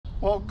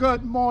Well,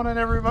 good morning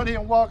everybody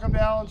and welcome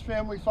to Alan's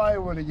Family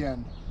Firewood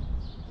again.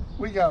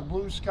 We got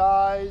blue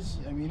skies.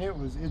 I mean,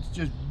 it's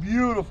just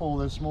beautiful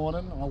this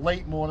morning, or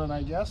late morning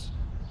I guess.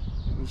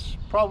 It was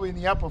probably in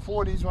the upper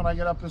 40s when I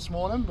got up this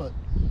morning, but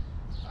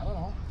I don't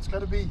know, it's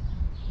gotta be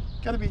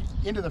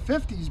into the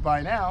 50s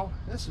by now.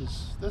 This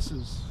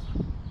is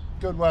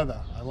good weather.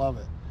 I love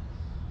it.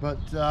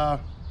 But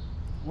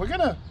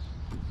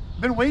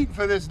been waiting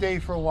for this day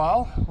for a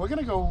while. We're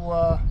gonna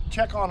go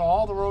check on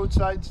all the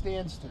roadside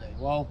stands today.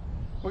 Well,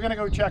 we're gonna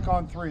go check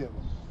on 3 of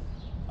them.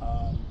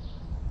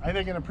 I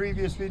think in a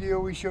previous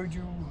video we showed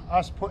you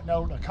us putting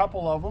out a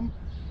couple of them.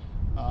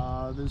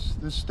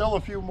 There's still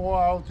a few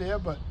more out there,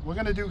 but we're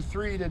gonna do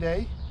 3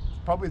 today.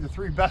 Probably the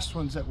 3 best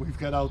ones that we've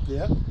got out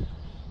there.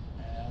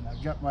 And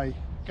I've got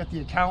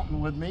the accountant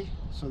with me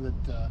so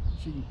that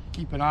she can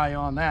keep an eye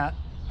on that.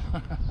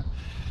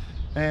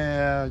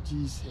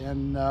 Geez,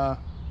 and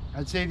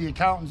I'd say the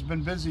accountant's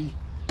been busy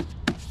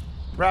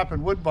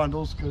wrapping wood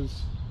bundles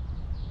because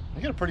I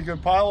got a pretty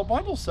good pile of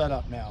bundles set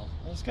up now.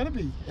 There's got to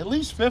be at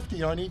least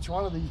 50 on each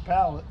one of these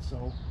pallets,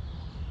 so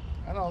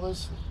I know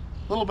there's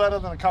a little better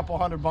than a couple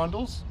hundred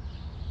bundles.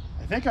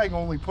 I think I can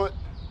only put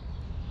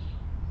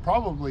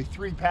probably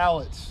 3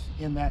 pallets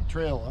in that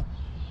trailer,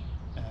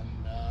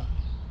 and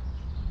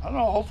I don't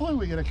know, hopefully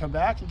we're going to come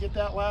back and get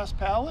that last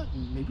pallet,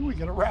 and maybe we're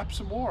going to wrap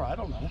some more. I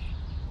don't know,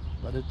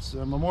 but it's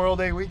Memorial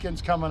Day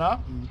weekend's coming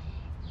up, and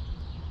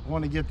I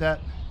want to get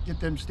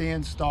them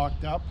stands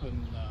stocked up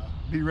and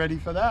be ready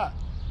for that.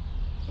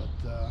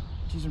 But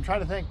geez, I'm trying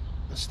to think.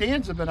 The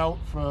stands have been out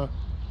for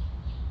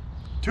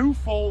 2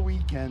 full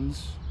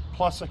weekends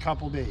plus a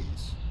couple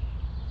days.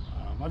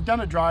 I've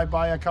done a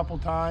drive-by a couple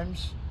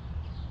times.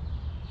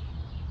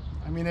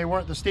 I mean,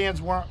 the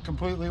stands weren't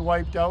completely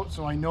wiped out,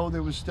 so I know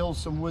there was still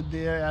some wood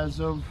there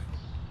as of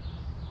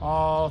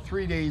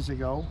 3 days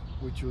ago,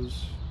 which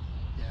was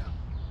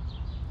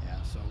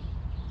so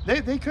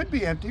they could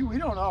be empty. We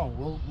don't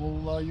know.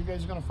 We'll you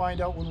guys are going to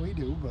find out when we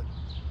do, but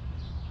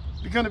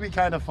it's going to be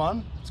kind of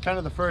fun. It's kind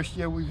of the first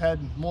year we've had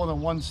more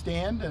than 1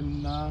 stand,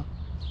 and I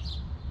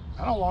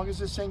don't know, as long as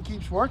this thing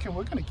keeps working,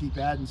 we're going to keep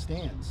adding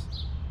stands.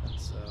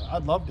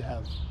 I'd love to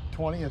have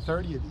 20 or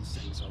 30 of these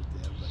things out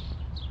there,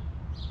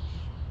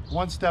 but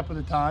one step at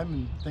a time,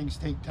 and things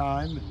take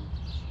time, and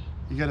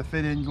you got to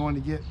fit in going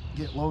to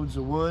get loads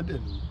of wood,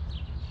 and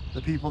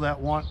the people that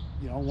want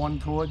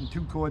 1 cord and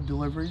 2 cord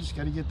deliveries,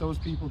 got to get those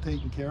people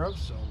taken care of.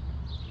 So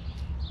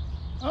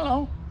I don't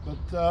know,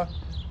 but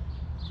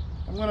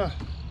I'm gonna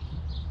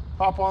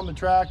hop on the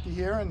tractor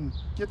here and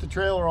get the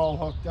trailer all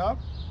hooked up.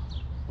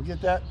 We'll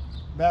get that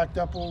backed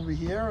up over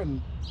here,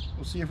 and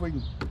we'll see if we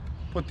can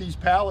put these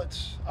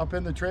pallets up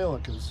in the trailer,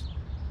 because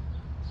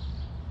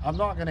I'm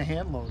not going to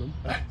hand load them.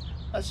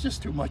 That's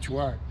just too much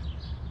work.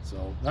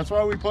 So that's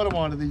why we put them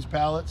onto these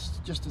pallets,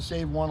 just to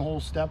save one whole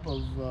step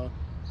of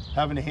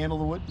having to handle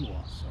the wood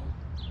more. So,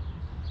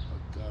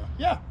 but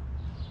yeah,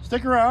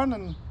 stick around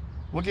and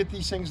we'll get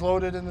these things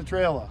loaded in the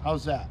trailer.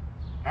 How's that?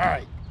 All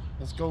right,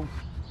 let's go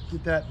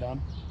get that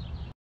done.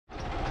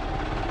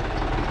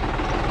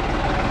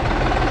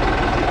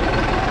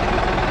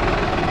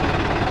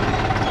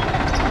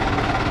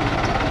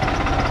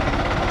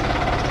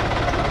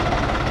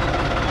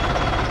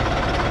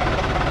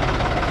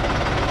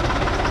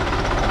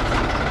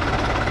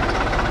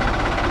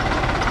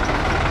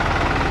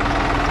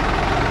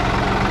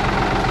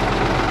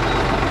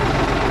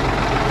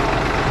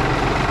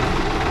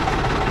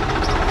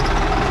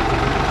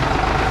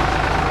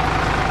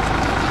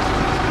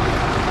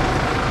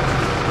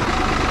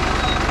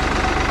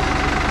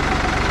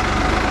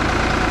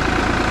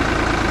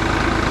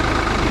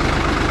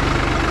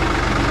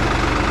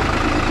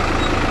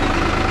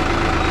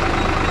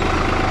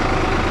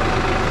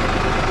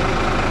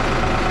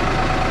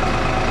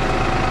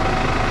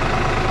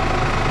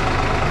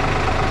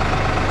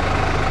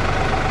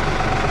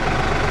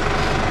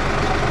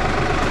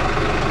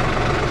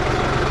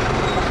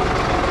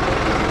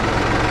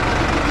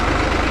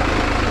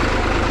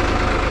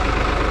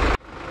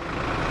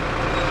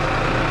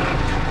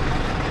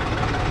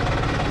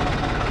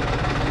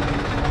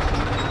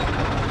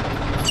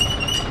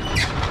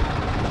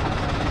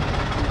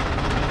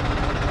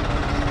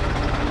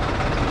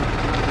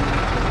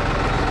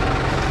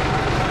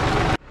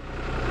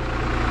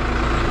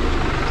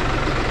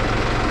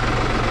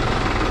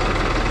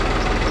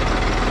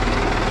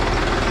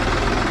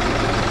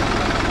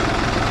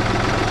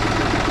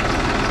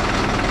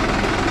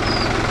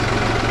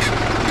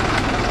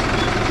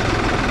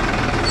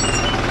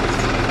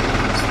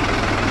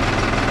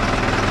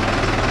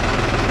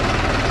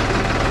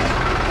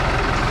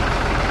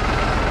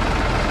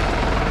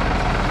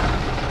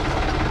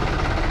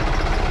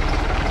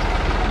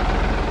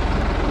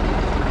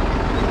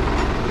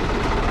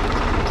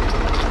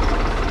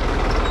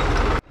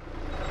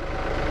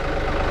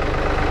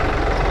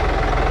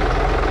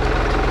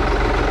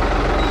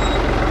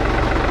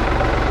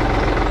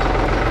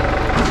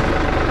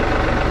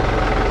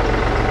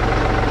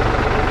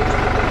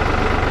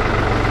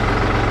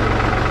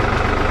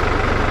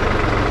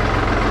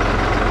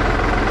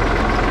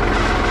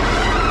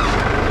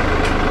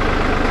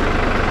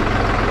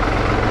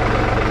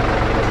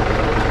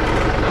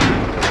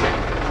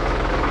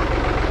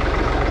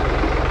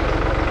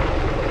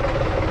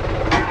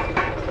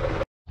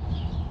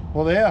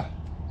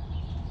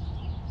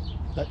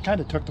 kind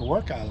of took the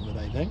work out of it,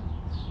 I think.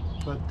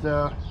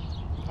 But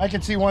I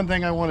can see one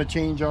thing I want to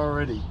change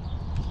already.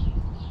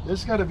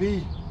 There's got to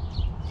be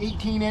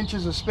 18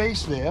 inches of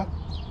space there.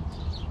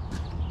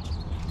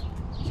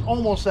 There's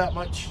almost that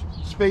much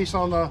space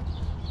on the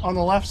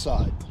left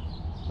side.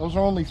 Those are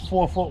only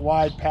 4-foot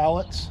wide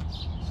pallets,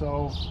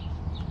 so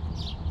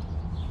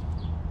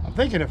I'm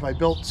thinking if I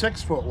built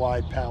 6-foot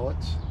wide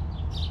pallets,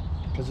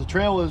 because the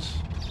trailer's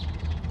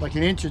like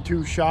an inch or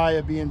two shy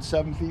of being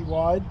 7 feet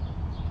wide,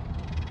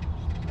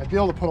 I'd be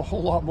able to put a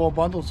whole lot more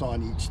bundles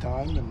on each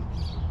time, and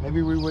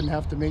maybe we wouldn't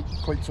have to make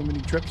quite so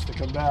many trips to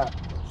come back.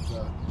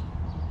 But,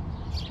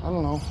 I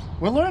don't know.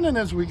 We're learning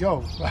as we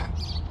go.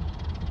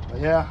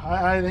 But yeah,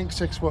 I think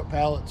 6-foot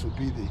pallets would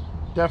be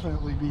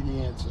definitely be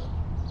the answer.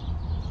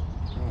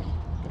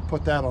 Gotta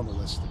put that on the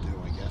list to do,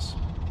 I guess.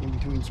 In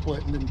between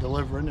splitting and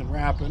delivering and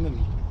wrapping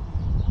and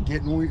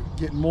getting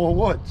more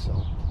wood.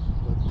 So,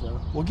 but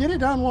we'll get it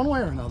done one way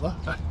or another.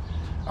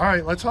 All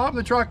right, let's hop in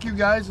the truck, you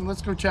guys, and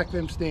let's go check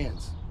them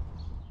stands.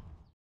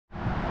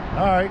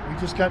 All right, we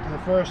just got to the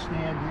first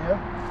stand here,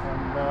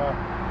 and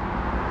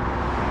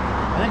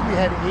I think we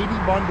had 80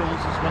 bundles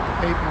is what the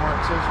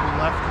paperwork says we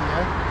left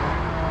here.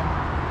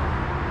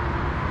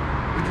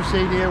 Would you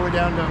say there we're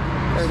down to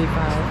 35?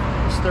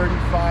 It's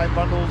 35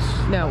 bundles?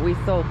 No, we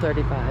sold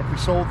 35. We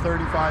sold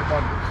 35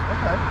 bundles.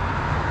 Okay.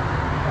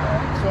 All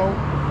right, so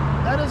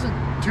that isn't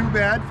too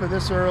bad for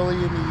this early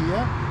in the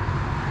year,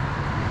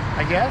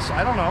 I guess.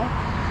 I don't know.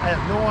 I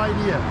have no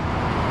idea.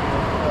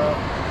 But,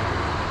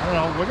 I don't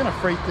know. We're going to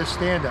freight this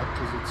stand up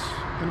because it's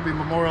going to be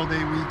Memorial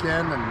Day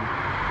weekend, and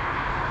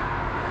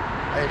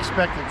I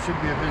expect it should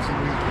be a busy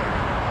weekend.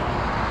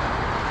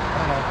 I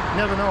don't know. You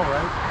never know,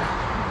 right?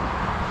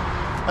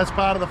 That's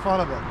part of the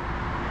fun of it.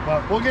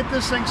 But we'll get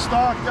this thing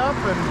stocked up,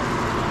 and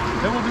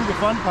then we'll do the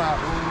fun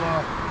part.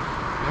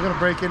 We're going to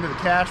break into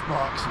the cash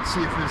box and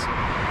see if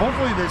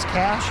hopefully there's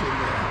cash in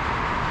there,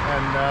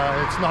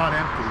 and it's not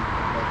empty.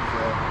 But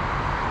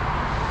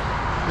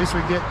at least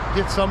we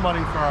get some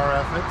money for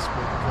our efforts.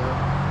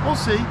 But we'll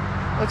see.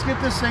 Let's get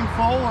this thing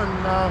full,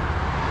 and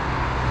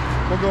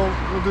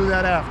we'll do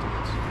that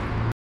afterwards.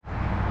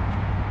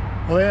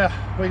 Well, yeah,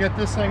 we got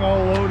this thing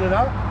all loaded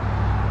up.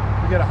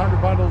 We got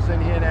 100 bundles in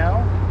here now,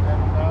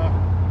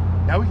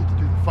 and now we get to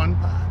do the fun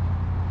part.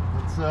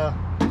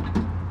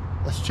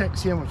 Let's check,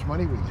 see how much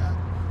money we got.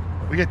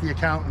 We got the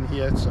accountant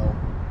here, so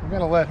we're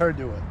gonna let her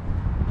do it.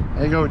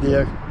 There you go,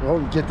 dear. Well,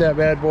 get that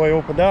bad boy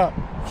opened up.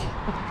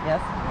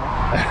 Yes.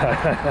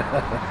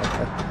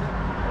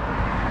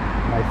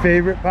 My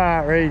favorite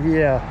part right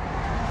here.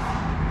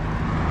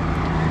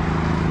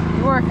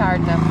 You work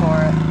hard enough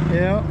for it.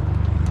 Yeah.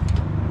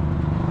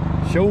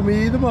 Show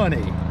me the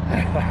money.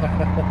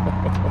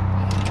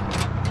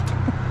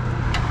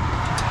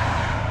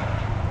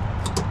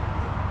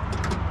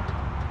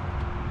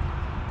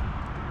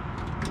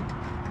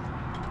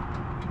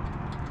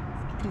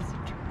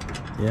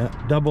 Yeah,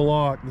 double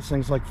lock. This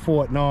thing's like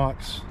Fort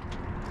Knox.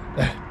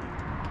 Really?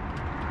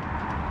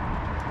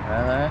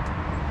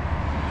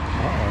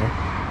 Uh-oh.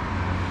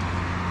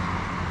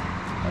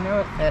 I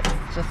know it fits.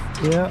 Just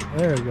yeah,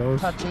 there it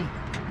goes. touchy.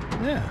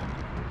 Yeah.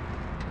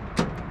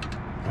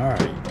 All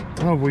right. I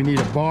don't know if we need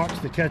a box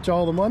to catch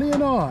all the money or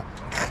not.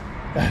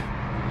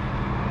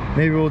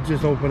 Maybe we'll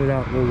just open it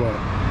up and we'll look.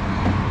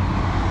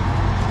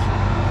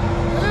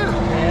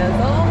 There's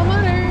all the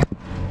money.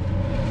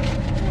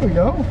 There we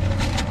go.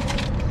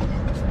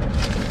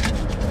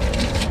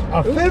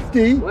 A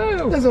 50?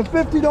 Woo. There's a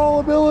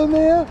 $50 bill in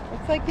there?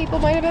 Looks like people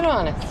might have been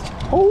honest.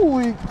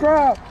 Holy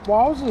crap.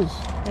 Wowzers.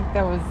 I think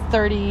that was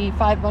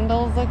 35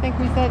 bundles, I think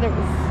we said it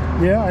was.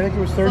 Yeah, I think it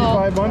was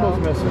 35 bundles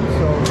missing,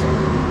 so.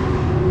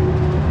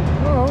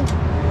 Oh.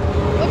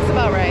 Looks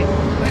about right.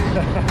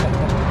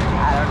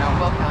 I don't know,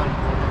 we'll count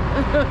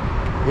it.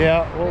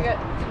 Yeah, well, we got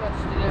too much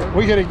to do.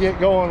 We gotta get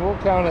going. We'll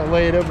count it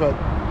later, but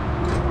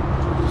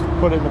just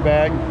put it in the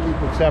bag and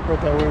keep it separate.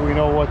 That way we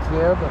know what's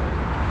there. But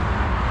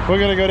we're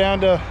gonna go down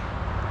to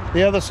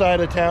the other side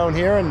of town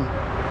here and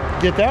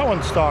get that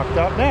one stocked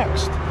up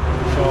next.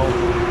 So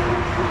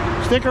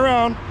stick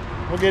around.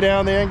 We'll get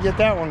down there and get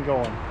that one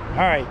going.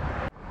 All right.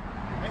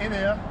 Hey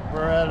there.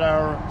 We're at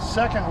our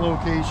second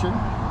location,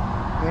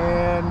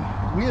 and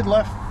we had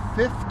left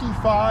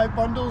 55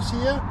 bundles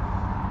here.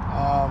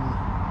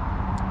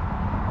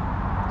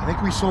 I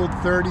think we sold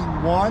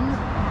 31.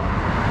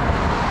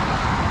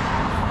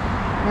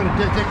 I'm gonna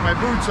take my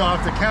boots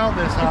off to count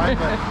this high,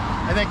 but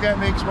I think that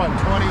makes what,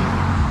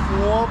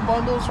 24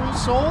 bundles we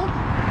sold?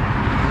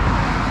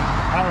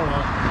 I don't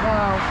know.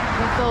 Wow,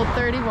 we sold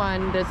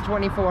 31. There's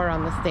 24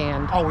 on the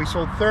stand. Oh, we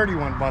sold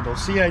 31 bundles.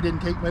 See, I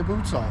didn't take my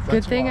boots off. That's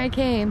Good thing why. I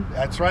came.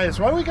 That's right. That's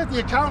why we got the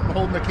accountant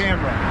holding the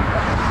camera.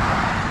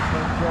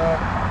 But,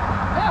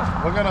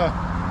 yeah,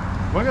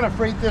 we're gonna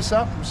freight this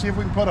up and see if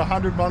we can put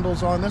 100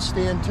 bundles on this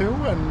stand too.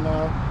 And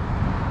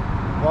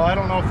well, I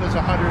don't know if there's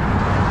 100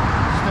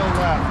 still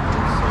left.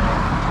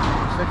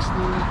 It's 60.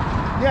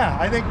 Yeah,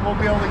 I think we'll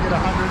be able to get 100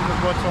 with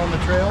what's on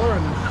the trailer,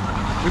 and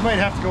we might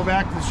have to go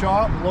back to the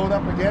shop and load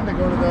up again to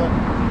go to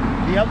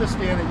the other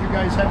stand that you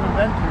guys haven't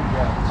been to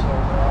yet. So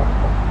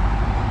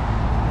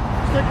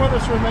stick with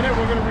us for a minute.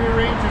 We're going to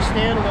rearrange the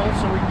stand a little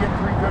so we can get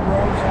 3 good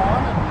rows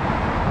on,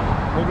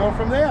 and we'll go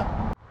from there.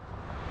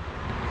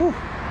 Whew.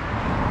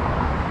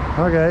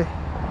 Okay.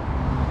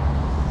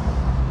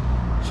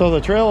 So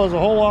the trailer is a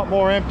whole lot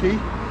more empty.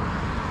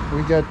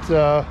 We got,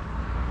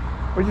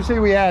 what did you say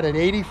we added?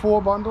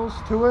 84 bundles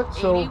to it?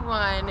 So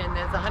 81, and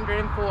there's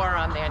 104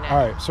 on there now.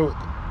 all right, so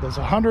there's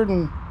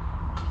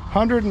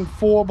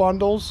 104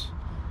 bundles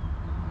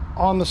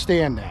on the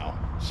stand now.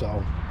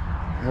 So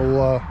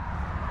we'll,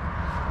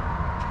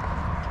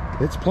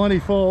 it's plenty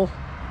full.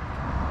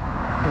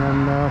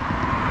 And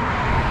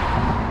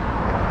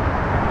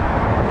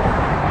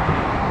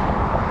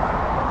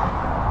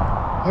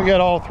we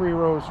got all 3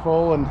 rows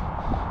full, and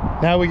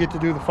now we get to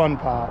do the fun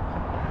part.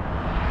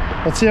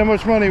 Let's see how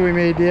much money we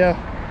made, dear.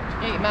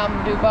 Get your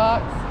Mountain Dew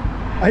box.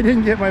 I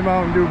didn't get my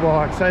Mountain Dew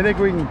box. I think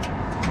we can,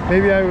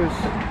 maybe I was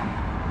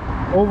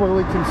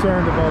overly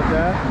concerned about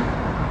that.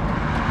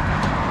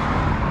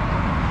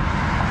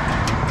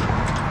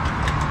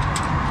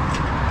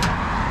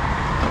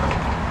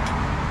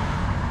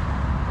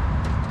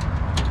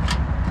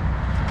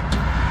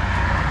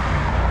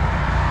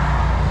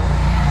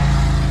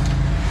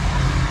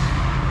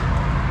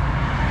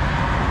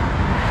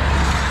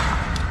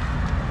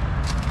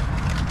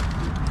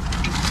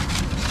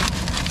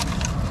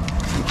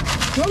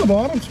 Well, the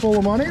bottom's full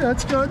of money.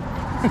 That's good.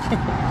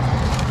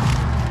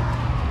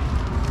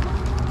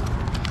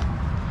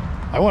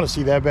 I want to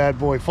see that bad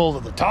boy full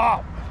to the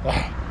top.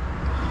 But,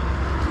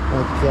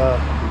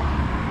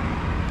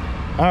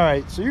 all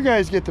right, so you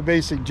guys get the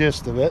basic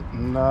gist of it,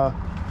 and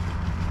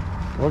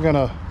we're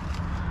gonna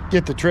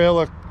get the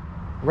trailer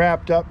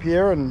wrapped up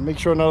here and make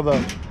sure none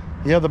of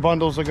the other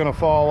bundles are gonna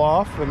fall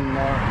off, and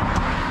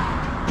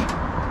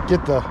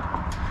get the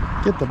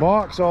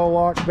box all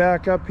locked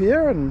back up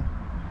here. And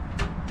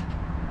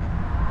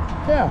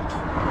yeah,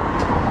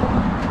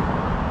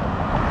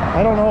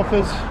 I don't know if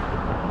there's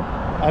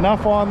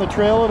enough on the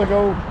trailer to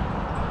go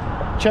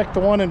check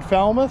the one in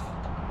Falmouth.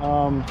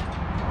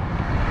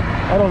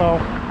 I don't know.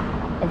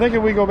 I'm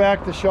thinking we go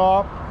back to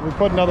shop, we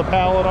put another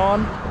pallet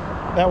on.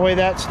 That way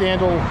that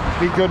stand will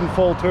be good and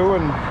full too,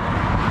 and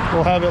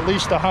we'll have at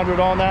least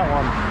 100 on that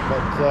one.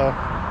 But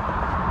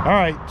all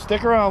right,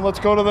 stick around. Let's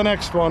go to the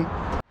next one.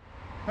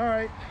 All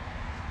right,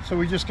 so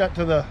we just got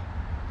to the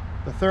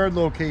 3rd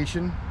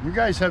location. You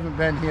guys haven't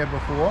been here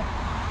before.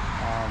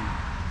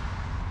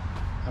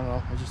 I don't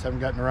know, I just haven't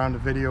gotten around to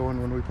videoing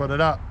when we put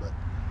it up, but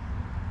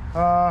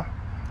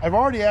I've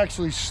already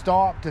actually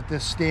stopped at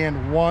this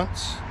stand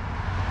once,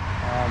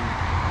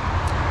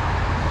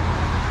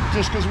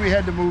 just because we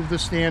had to move the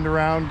stand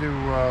around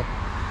to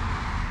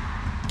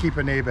keep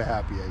a neighbor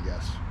happy, I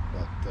guess.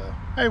 But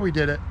hey, we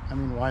did it. I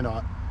mean, why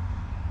not?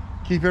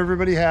 Keep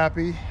everybody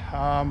happy.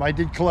 I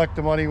did collect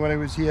the money when I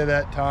was here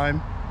that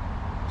time.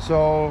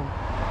 So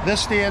this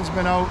stand's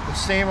been out the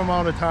same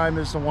amount of time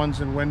as the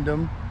ones in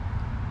Wyndham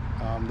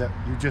that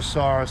you just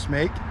saw us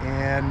make,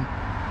 and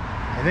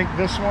I think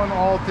this one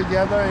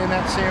altogether in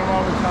that same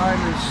amount of time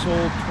has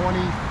sold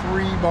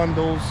 23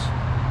 bundles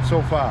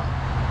so far.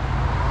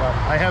 But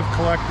I have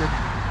collected,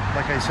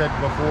 like I said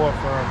before,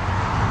 for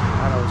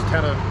I don't know, it's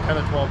 10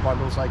 or 12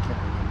 bundles, I can't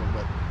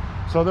remember, but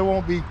so there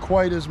won't be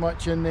quite as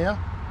much in there.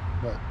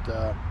 But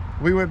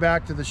we went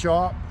back to the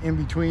shop in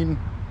between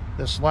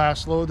this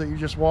last load that you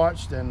just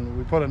watched, and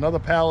we put another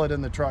pallet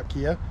in the truck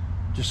here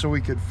just so we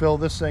could fill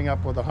this thing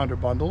up with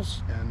 100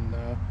 bundles, and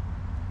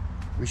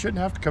we shouldn't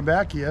have to come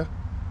back here.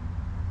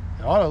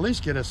 It ought to at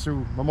least get us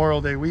through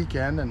Memorial Day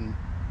weekend and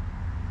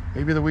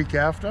maybe the week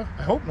after.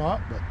 I hope not,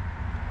 but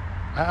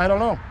I don't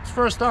know. It's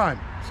first time,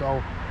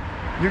 so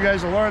you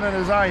guys are learning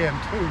as I am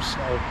too, so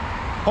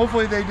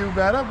hopefully they do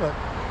better, but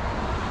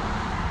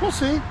we'll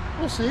see. And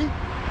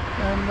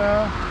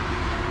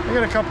I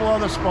got a couple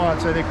other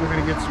spots I think we're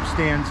going to get some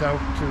stands out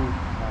to.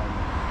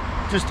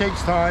 Just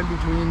takes time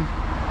between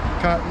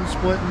cutting,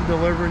 splitting,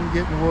 delivering,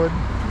 getting wood.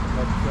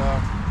 But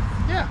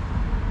yeah,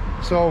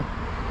 so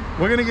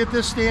we're going to get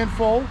this stand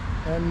full,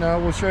 and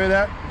we'll show you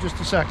that in just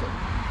a second.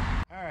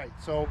 All right,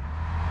 so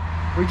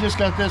we just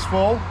got this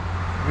full.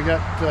 We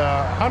got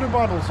 100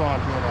 bundles on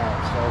here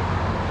now, so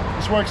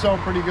this works out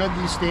pretty good.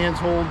 These stands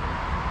hold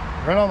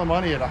right on the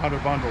money at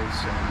 100 bundles,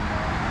 and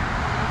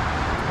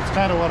it's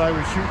kind of what I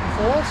was shooting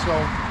for. So I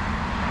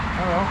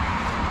don't know,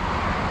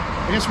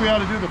 I guess we ought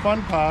to do the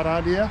fun part,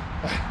 huh, dear?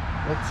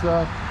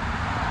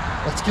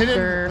 Let's get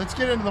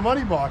into the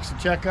money box and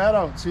check that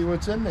out and see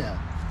what's in there.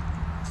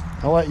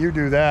 I'll let you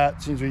do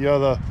that since you're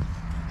the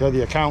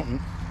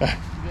accountant. Yes,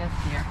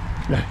 dear.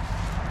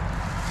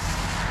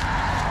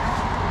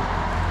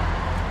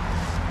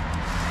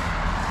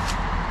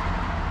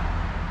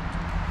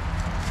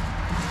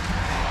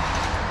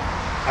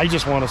 I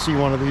just want to see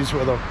one of these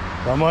where the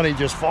money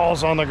just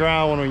falls on the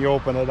ground when you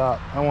open it up.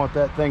 I want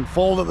that thing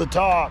full to the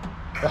top.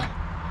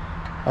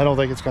 I don't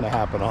think it's going to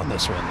happen on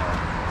this one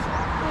though.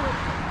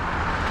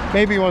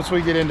 Maybe once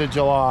we get into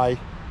July,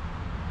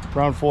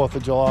 around 4th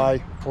of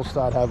July, we'll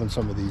start having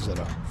some of these that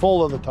are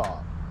full to the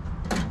top.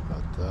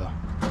 But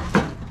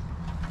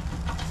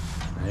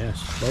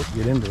yes, let's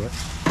get into it.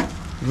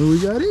 What do we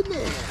got in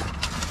there?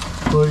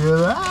 Look at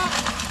that.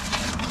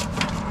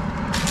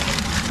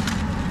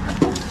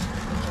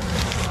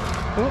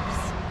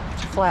 Oops.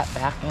 Flat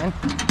back in.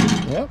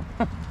 Yep.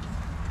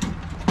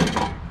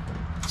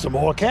 Some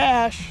more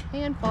cash.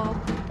 Handful.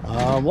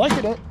 I'm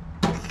liking it.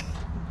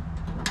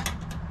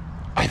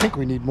 I think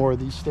we need more of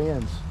these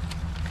stands.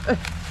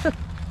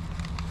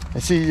 I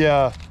see.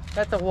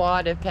 That's a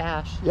wad of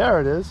cash. Yeah,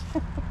 it is.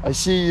 I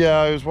see.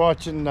 I was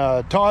watching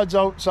Todd's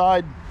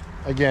outside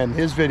again,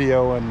 his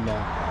video, and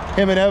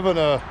him and Evan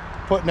are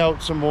putting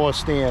out some more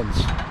stands,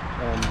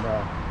 and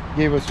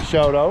gave us a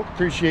shout out.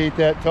 Appreciate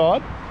that,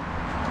 Todd.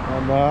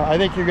 And I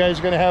think you guys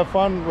are going to have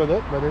fun with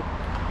it, but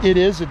it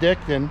is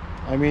addicting.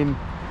 I mean,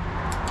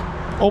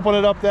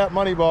 opening up that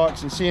money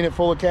box and seeing it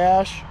full of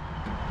cash,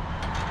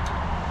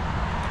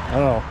 I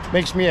don't know,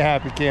 makes me a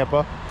happy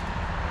camper.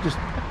 Just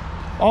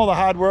all the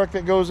hard work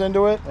that goes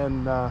into it,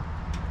 and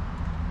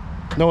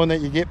knowing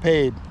that you get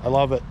paid. I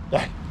love it.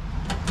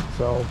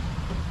 So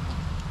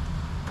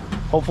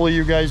hopefully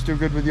you guys do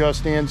good with your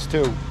stands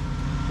too.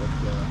 But,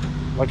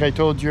 like I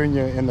told you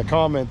in the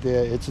comment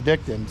there, it's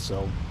addicting.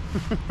 So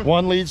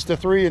 1 leads to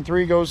 3 and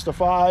 3 goes to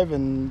 5,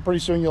 and pretty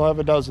soon you'll have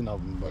a dozen of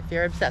them. But if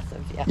you're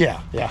obsessive,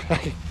 yeah. Yeah.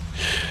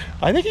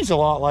 I think he's a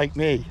lot like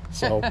me.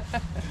 So,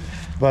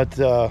 but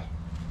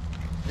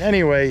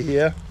anyway,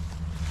 here,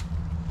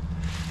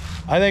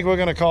 I think we're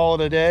gonna call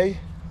it a day.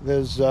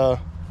 There's I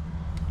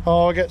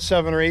got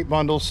 7 or 8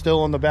 bundles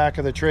still in the back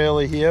of the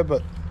trailer here,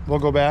 but we'll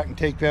go back and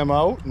take them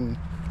out, and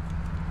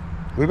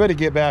we better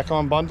get back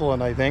on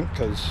bundling, I think,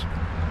 because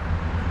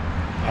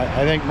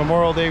I think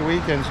Memorial Day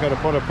weekend's going to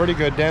put a pretty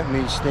good dent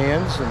in these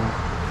stands,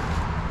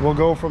 and we'll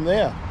go from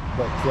there.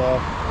 But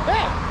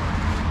yeah.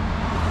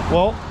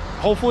 Well,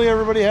 hopefully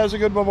everybody has a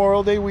good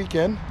Memorial Day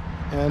weekend,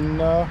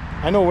 and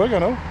I know we're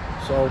going to.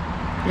 So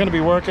we're going to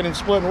be working and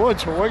splitting wood,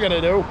 so we're going to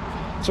do,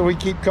 so we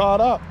keep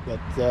caught up. But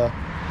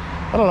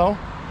I don't know.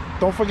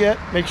 Don't forget,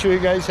 make sure you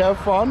guys have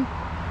fun,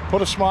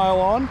 put a smile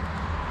on,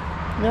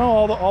 you know,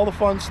 all the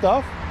fun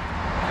stuff,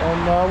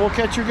 and we'll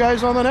catch you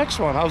guys on the next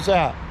one. How's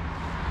that?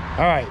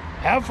 All right,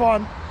 have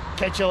fun.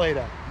 Catch you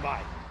later.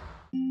 Bye.